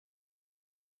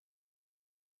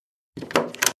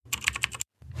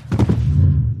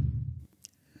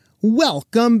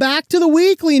Welcome back to the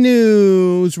weekly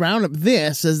news roundup.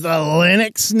 This is the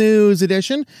Linux news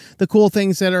edition. The cool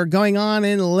things that are going on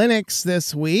in Linux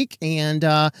this week. And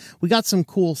we got some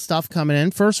cool stuff coming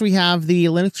in. First, we have the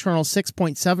Linux kernel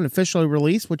 6.7 officially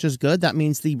released, which is good. That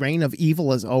means the reign of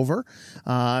evil is over.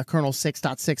 Kernel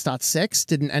 6.6.6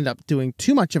 didn't end up doing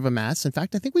too much of a mess. In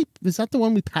fact, I think was that the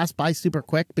one we passed by super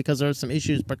quick because there were some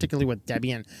issues, particularly with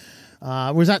Debian.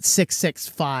 Was that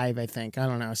 6.6.5, I think? I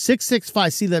don't know.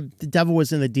 6.6.5. See, the devil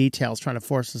was in the details trying to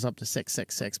force us up to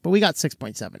 6.6.6, but we got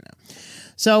 6.7 now.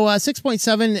 So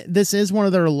 6.7, this is one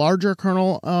of their larger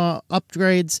kernel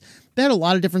upgrades. They had a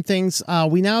lot of different things.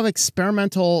 We now have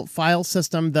experimental file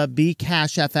system, the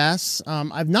bcachefs.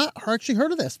 I've not actually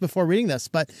heard of this before reading this,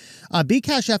 but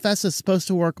bcachefs is supposed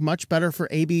to work much better for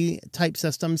AB type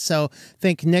systems. So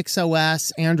think Nix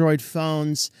OS, Android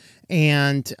phones,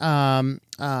 and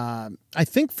I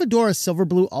think Fedora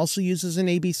Silverblue also uses an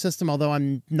AB system, although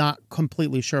I'm not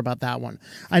completely sure about that one.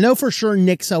 I know for sure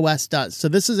Nix OS does. So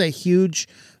this is a huge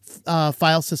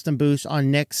file system boost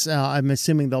on Nix. I'm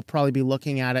assuming they'll probably be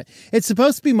looking at it. It's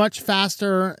supposed to be much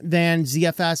faster than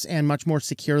ZFS and much more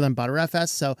secure than Btrfs.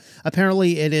 So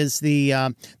apparently it is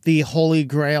the holy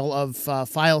grail of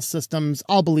file systems.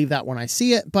 I'll believe that when I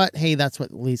see it, but hey, that's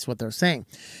at least what they're saying.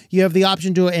 You have the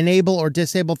option to enable or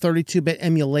disable 32-bit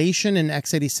emulation in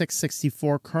x86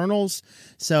 64 kernels.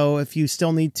 So if you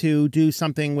still need to do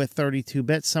something with 32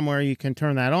 bits somewhere, you can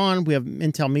turn that on. We have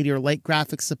Intel Meteor Lake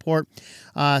graphics support.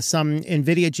 Some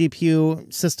NVIDIA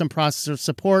GPU system processor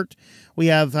support. We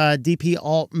have DP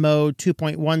Alt Mode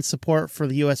 2.1 support for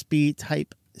the USB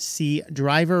Type-C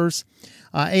drivers.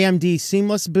 AMD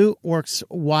Seamless Boot works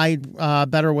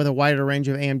better with a wider range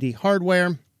of AMD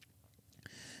hardware.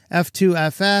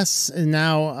 F2FS is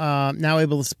now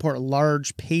able to support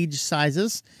large page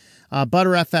sizes.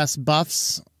 Btrfs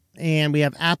buffs, and we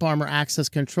have AppArmor access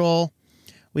control.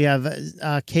 We have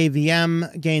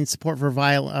KVM gains support for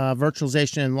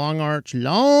virtualization in Long Arch.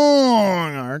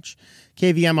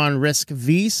 KVM on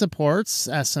RISC-V supports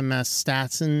SMS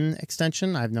Statson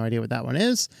extension. I have no idea what that one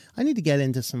is. I need to get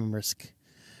into some RISC.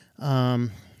 I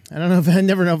don't know I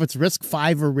never know if it's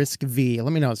RISC-V or RISC-V.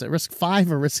 Let me know. Is it RISC-V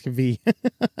or RISC-V?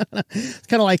 It's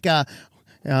kind of like,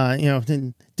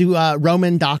 do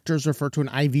Roman doctors refer to an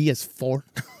IV as 4?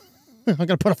 I'm going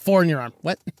to put a 4 in your arm.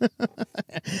 What?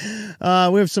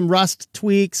 We have some Rust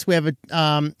tweaks. We have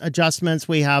adjustments.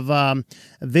 We have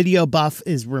video buff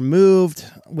is removed.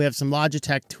 We have some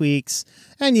Logitech tweaks.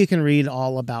 And you can read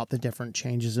all about the different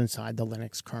changes inside the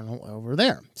Linux kernel over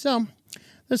there. So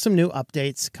there's some new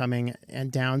updates coming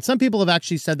and down. Some people have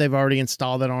actually said they've already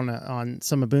installed it on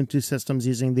some Ubuntu systems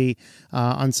using the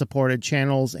unsupported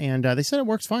channels. And they said it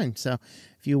works fine. So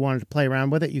if you wanted to play around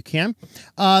with it, you can.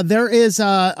 There is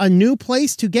a new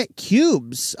place to get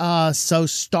Qubes. So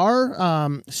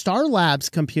Star Labs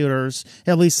computers,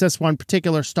 at least this one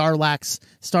particular Star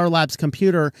Labs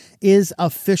computer, is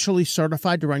officially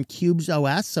certified to run Qubes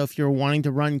OS. So if you're wanting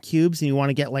to run Qubes and you want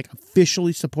to get like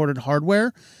officially supported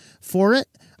hardware for it,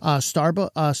 Star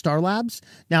Labs.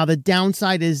 Now, the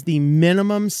downside is the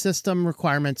minimum system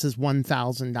requirements is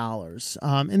 $1,000.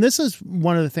 And this is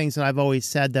one of the things that I've always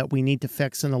said that we need to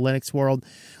fix in the Linux world.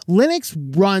 Linux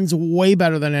runs way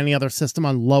better than any other system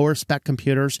on lower spec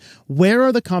computers. Where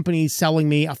are the companies selling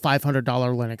me a $500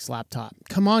 Linux laptop?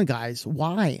 Come on, guys.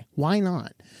 Why? Why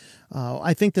not?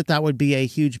 I think that would be a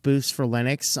huge boost for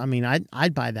Linux. I mean,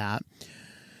 I'd buy that.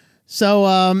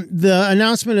 So the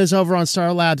announcement is over on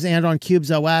Star Labs and on Qubes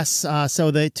OS.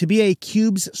 To be a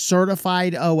Qubes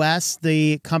certified OS,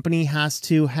 the company has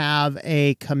to have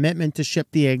a commitment to ship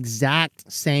the exact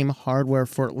same hardware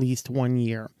for at least 1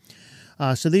 year.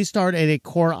 So these start at a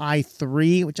Core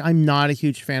i3, which I'm not a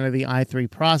huge fan of the i3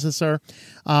 processor,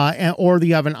 or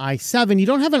you have an i7. You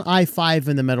don't have an i5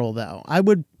 in the middle, though. I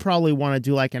would probably want to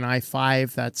do like an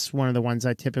i5. That's one of the ones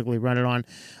I typically run it on.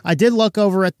 I did look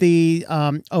over at the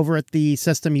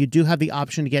system. You do have the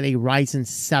option to get a Ryzen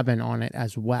 7 on it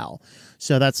as well.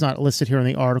 So that's not listed here in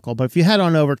the article. But if you head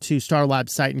on over to Star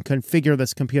Labs site and configure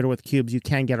this computer with Qubes, you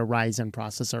can get a Ryzen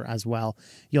processor as well.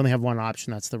 You only have one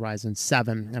option. That's the Ryzen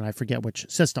 7, and I forget which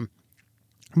system.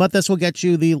 But this will get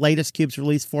you the latest Qubes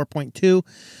release 4.2,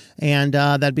 and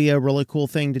that'd be a really cool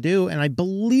thing to do. And I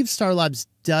believe Star Labs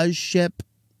does ship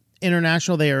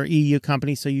international. They are an EU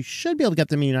company, so you should be able to get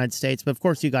them in the United States. But, of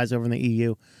course, you guys over in the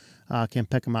EU can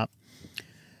pick them up.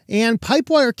 And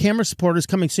Pipewire camera support is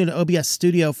coming soon to OBS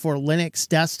Studio for Linux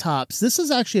desktops. This is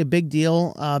actually a big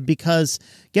deal because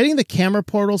getting the camera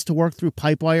portals to work through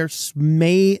Pipewire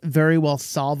may very well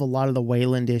solve a lot of the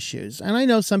Wayland issues. And I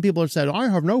know some people have said, I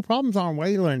have no problems on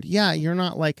Wayland. Yeah, you're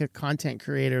not like a content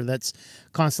creator that's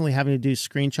constantly having to do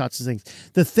screenshots and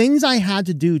things. The things I had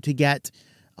to do to get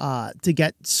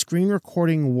screen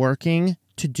recording working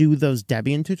to do those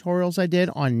Debian tutorials I did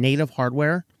on native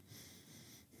hardware,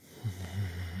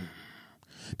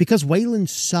 because Wayland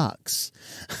sucks.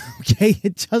 Okay,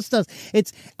 it just does.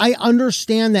 I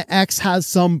understand that X has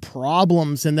some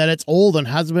problems and that it's old and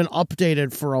hasn't been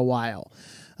updated for a while,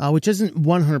 which isn't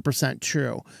 100%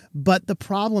 true. But the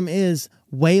problem is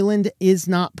Wayland is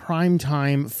not prime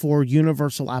time for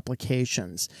universal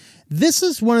applications. This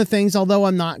is one of the things, although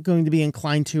I'm not going to be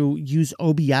inclined to use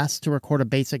OBS to record a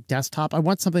basic desktop, I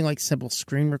want something like Simple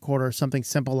Screen Recorder or something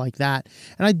simple like that.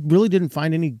 And I really didn't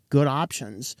find any good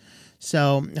options.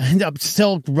 So I end up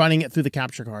still running it through the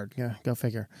capture card. Yeah, go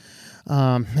figure.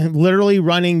 Literally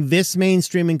running this main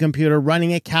streaming computer,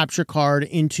 running a capture card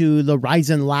into the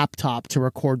Ryzen laptop to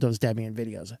record those Debian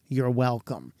videos. You're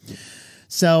welcome.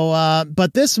 So,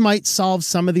 but this might solve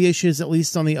some of the issues, at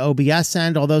least on the OBS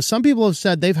end, although some people have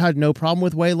said they've had no problem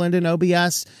with Wayland and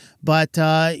OBS. But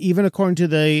even according to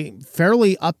the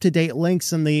fairly up-to-date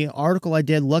links in the article I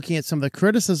did looking at some of the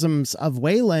criticisms of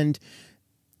Wayland,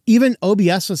 even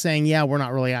OBS was saying, yeah, we're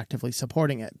not really actively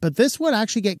supporting it. But this would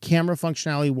actually get camera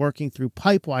functionality working through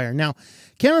Pipewire. Now,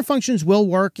 camera functions will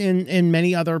work in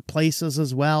many other places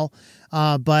as well.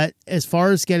 But as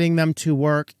far as getting them to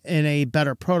work in a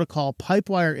better protocol,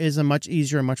 Pipewire is a much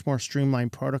easier and much more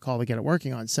streamlined protocol to get it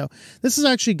working on. So this is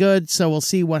actually good. So we'll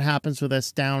see what happens with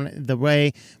this down the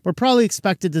way. We're probably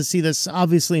expected to see this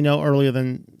obviously no earlier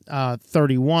than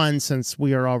 31, since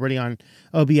we are already on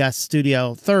OBS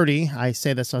Studio 30. I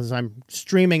say this as I'm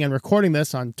streaming and recording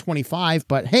this on 25,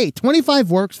 but hey,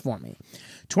 25 works for me.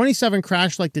 27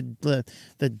 crashed like the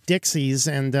Dixies,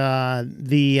 and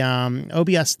the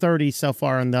OBS 30 so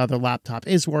far on the other laptop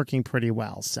is working pretty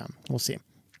well. So we'll see.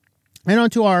 And on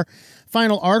to our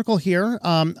final article here.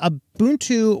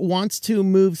 Ubuntu wants to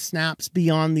move snaps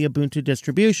beyond the Ubuntu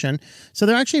distribution. So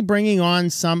they're actually bringing on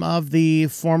some of the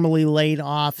formerly laid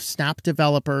off snap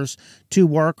developers to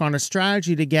work on a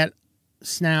strategy to get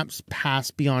snaps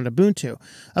passed beyond Ubuntu.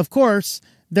 Of course,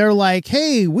 they're like,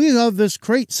 hey, we have this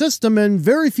great system and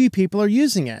very few people are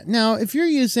using it. Now, if you're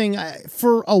using,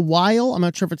 for a while, I'm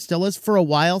not sure if it still is, for a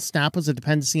while, Snap was a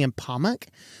dependency in POMOC.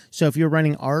 So if you're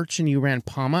running Arch and you ran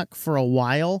POMOC for a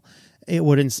while, it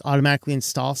would automatically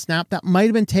install Snap. That might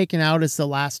have been taken out, as the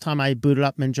last time I booted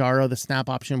up Manjaro, the Snap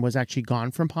option was actually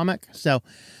gone from POMOC. So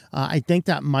I think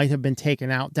that might have been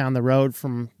taken out down the road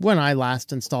from when I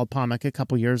last installed POMOC a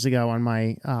couple years ago on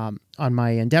my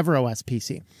Endeavor OS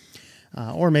PC.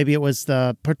 Or maybe it was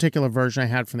the particular version I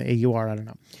had from the AUR, I don't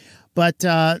know.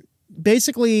 But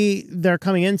basically, they're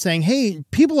coming in saying, hey,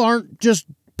 people aren't just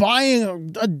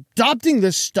adopting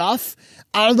this stuff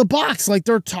out of the box like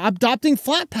they're adopting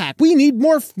Flatpak. We need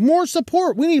more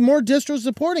support. We need more distros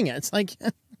supporting it. It's like,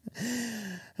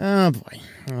 oh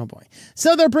boy.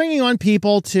 So they're bringing on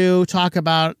people to talk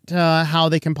about how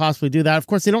they can possibly do that. Of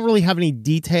course, they don't really have any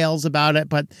details about it,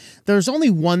 but there's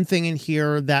only one thing in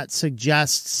here that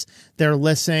suggests they're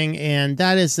listening, and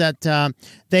that is that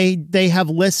they have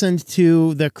listened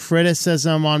to the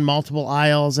criticism on multiple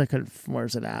aisles.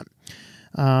 Where's it at?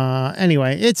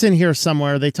 Anyway, it's in here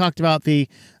somewhere. They talked about they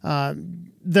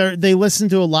listened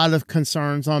to a lot of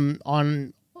concerns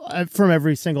on from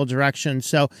every single direction.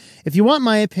 So if you want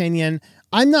my opinion,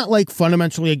 I'm not like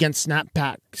fundamentally against snap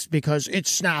packs because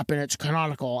it's Snap and it's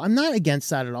canonical. I'm not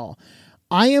against that at all.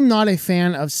 I am not a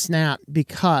fan of Snap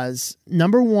because,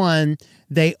 number one,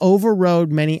 they overrode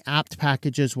many apt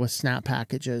packages with Snap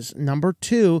packages. Number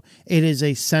two, it is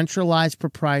a centralized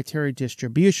proprietary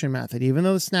distribution method. Even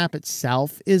though the Snap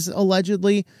itself is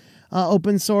allegedly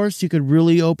open source, you could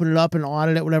really open it up and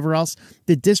audit it, whatever else.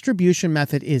 The distribution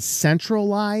method is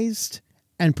centralized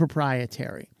and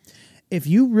proprietary. If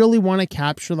you really want to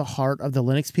capture the heart of the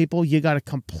Linux people, you got to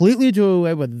completely do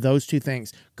away with those two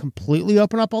things. Completely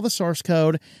open up all the source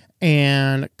code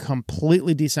and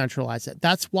completely decentralize it.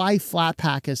 That's why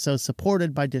Flatpak is so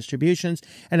supported by distributions,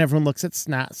 and everyone looks at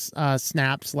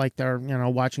snaps like they're,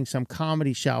 watching some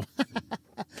comedy show.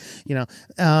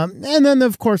 And then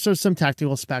of course there's some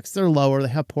tactical specs. They're lower, they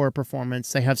have poor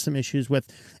performance, they have some issues with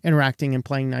interacting and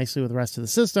playing nicely with the rest of the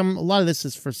system. A lot of this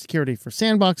is for security, for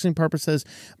sandboxing purposes,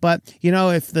 but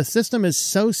if the system is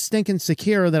so stinking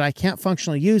secure that I can't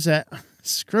functionally use it,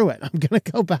 screw it. I'm going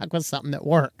to go back with something that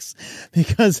works,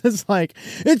 because it's like,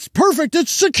 it's perfect.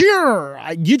 It's secure.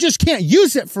 You just can't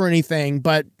use it for anything,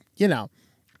 but you know.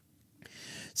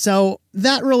 So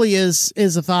that really is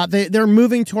a thought. They're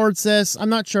moving towards this. I'm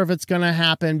not sure if it's going to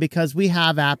happen, because we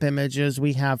have app images,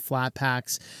 we have flat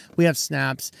packs, we have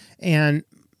snaps, and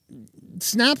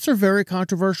snaps are very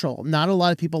controversial. Not a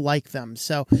lot of people like them.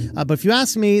 So, but if you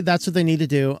ask me, that's what they need to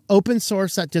do. Open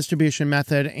source that distribution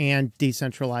method and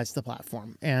decentralize the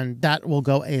platform. And that will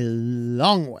go a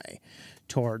long way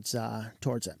towards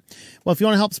it. Well, if you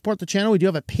want to help support the channel, we do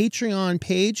have a Patreon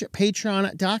page,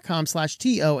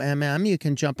 patreon.com/TOMM. You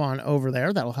can jump on over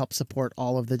there. That'll help support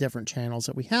all of the different channels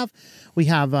that we have. We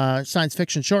have science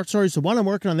fiction short stories. The one I'm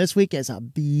working on this week is a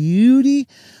beauty,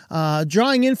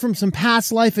 drawing in from some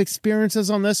past life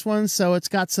experiences on this one, so it's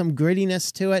got some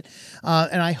grittiness to it,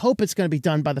 and I hope it's going to be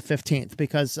done by the 15th,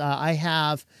 because I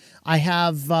have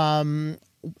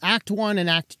Act 1 and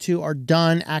Act 2 are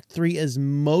done. Act 3 is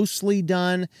mostly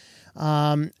done.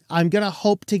 I'm going to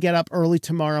hope to get up early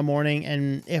tomorrow morning,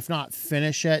 and if not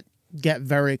finish it, get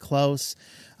very close.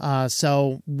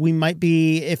 So we might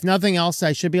be, if nothing else,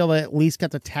 I should be able to at least get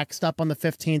the text up on the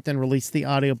 15th and release the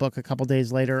audiobook a couple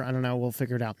days later. I don't know. We'll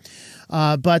figure it out.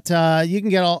 But you can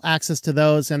get all access to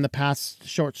those and the past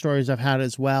short stories I've had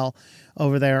as well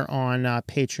over there on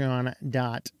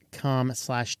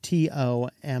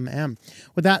patreon.com/TOMM.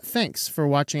 With that, thanks for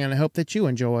watching, and I hope that you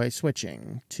enjoy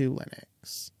switching to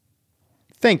Linux.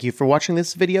 Thank you for watching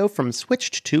this video from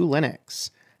Switched to Linux.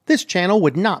 This channel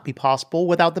would not be possible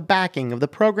without the backing of the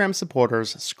program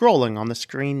supporters scrolling on the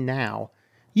screen now.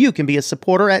 You can be a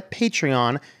supporter at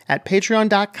Patreon at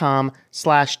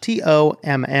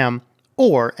patreon.com/TOMM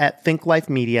or at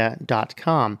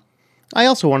thinklifemedia.com. I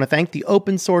also want to thank the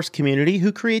open source community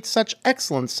who creates such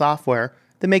excellent software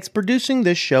that makes producing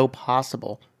this show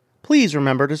possible. Please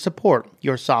remember to support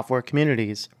your software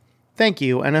communities. Thank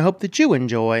you, and I hope that you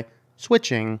enjoy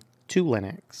switching to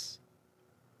Linux.